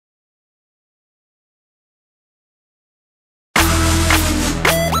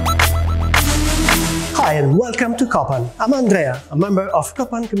Hi and welcome to Copan. I'm Andrea, a member of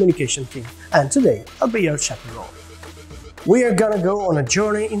Copan communication team, and today I'll be your chaperone. We are gonna go on a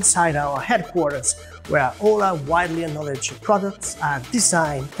journey inside our headquarters, where all our widely acknowledged products are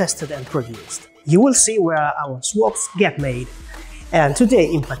designed, tested and produced. You will see where our swabs get made. And today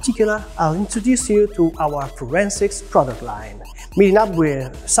in particular, I'll introduce you to our forensics product line, meeting up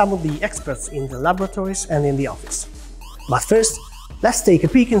with some of the experts in the laboratories and in the office. But first, let's take a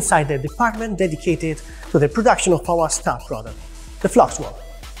peek inside the department dedicated to the production of our star product, the flock swab.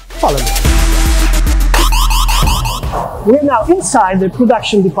 Follow me. We're now inside the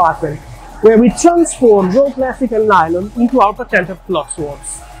production department, where we transform raw plastic and nylon into our patented flock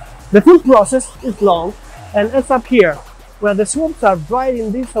swabs. The full process is long and ends up here, where the swabs are dried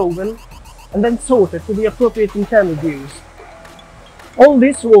in this oven and then sorted to the appropriate intended use. All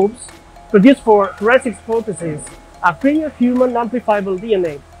these swabs, produced for forensics purposes, are free of human amplifiable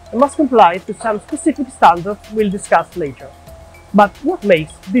DNA and must comply to some specific standards we'll discuss later. But what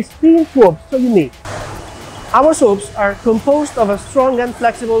makes these thin swabs so unique? Our swabs are composed of a strong and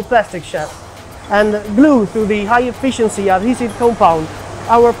flexible plastic shell and glued to the high-efficiency adhesive compound,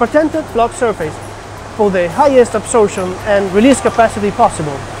 our patented flock surface, for the highest absorption and release capacity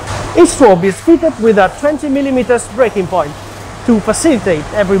possible. Each swab is fitted with a 20 mm breaking point to facilitate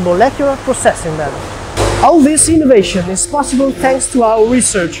every molecular processing level. All this innovation is possible thanks to our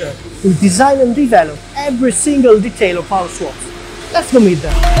researcher who designed and developed every single detail of our swabs. Let's go meet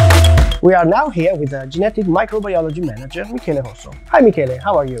them. We are now here with the genetic microbiology manager, Michele Rosso. Hi Michele,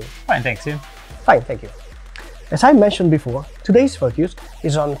 how are you? Fine, thanks. You? Fine, thank you. As I mentioned before, today's focus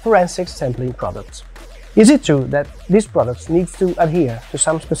is on forensic sampling products. Is it true that these products need to adhere to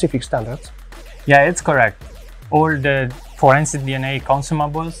some specific standards? Yeah, it's correct. All the forensic DNA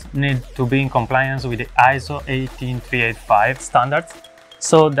consumables need to be in compliance with the ISO 18385 standards,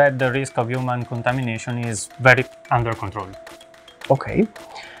 so that the risk of human contamination is very under control. Okay.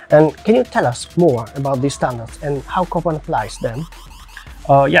 And can you tell us more about these standards and how Copan applies them?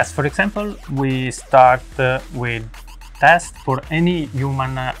 Yes, for example, we start with tests for any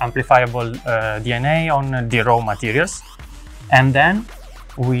human amplifiable DNA on the raw materials, and then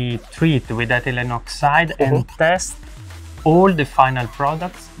we treat with ethylene oxide and test all the final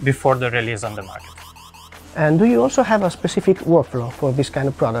products before the release on the market. And do you also have a specific workflow for this kind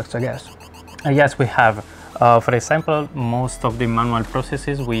of products, I guess? Yes, we have. For example, most of the manual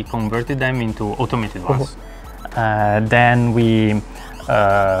processes, we converted them into automated ones. Then we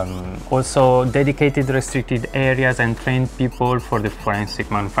also dedicated restricted areas and trained people for the forensic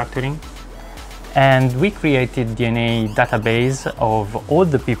manufacturing. And we created DNA database of all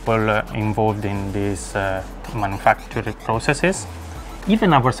the people involved in these manufacturing processes,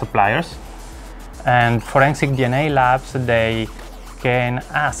 even our suppliers. And forensic DNA labs, they can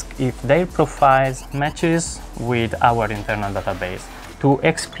ask if their profiles matches with our internal database to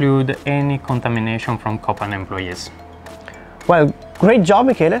exclude any contamination from Copan employees. Well, great job,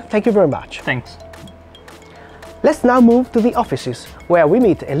 Michele. Thank you very much. Thanks. Let's now move to the offices, where we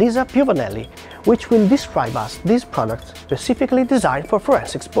meet Elisa Piovanelli, which will describe us these products specifically designed for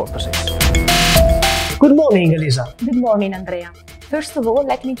forensics purposes. Good morning, Elisa. Good morning, Andrea. First of all,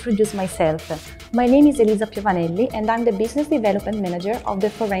 let me introduce myself. My name is Elisa Piovanelli and I'm the Business Development Manager of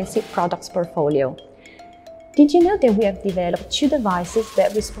the Forensic Products portfolio. Did you know that we have developed two devices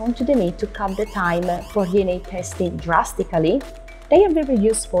that respond to the need to cut the time for DNA testing drastically? They are very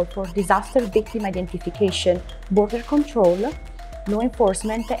useful for disaster victim identification, border control, law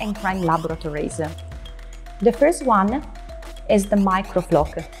enforcement and crime laboratories. The first one is the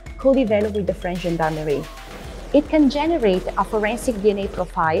microfloc, co-developed with the French Gendarmerie. It can generate a forensic DNA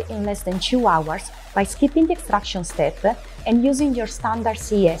profile in less than 2 hours by skipping the extraction step and using your standard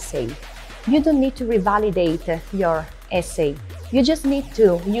CE assay. You don't need to revalidate your assay. You just need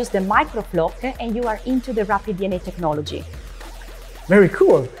to use the microfloc and you are into the rapid DNA technology. Very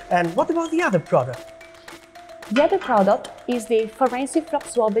cool. And what about the other product? The other product is the Forensic Flock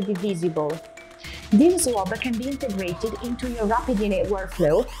Swab Divisible. This swab can be integrated into your rapid DNA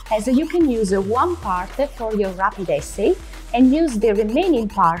workflow, as you can use one part for your rapid assay and use the remaining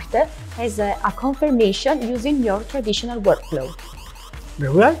part as a confirmation using your traditional workflow.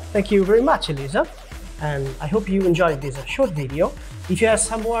 Very well. Thank you very much, Elisa. And I hope you enjoyed this short video. If you have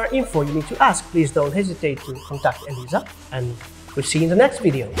some more info you need to ask, please don't hesitate to contact Elisa. And we'll see you in the next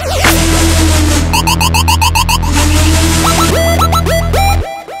video.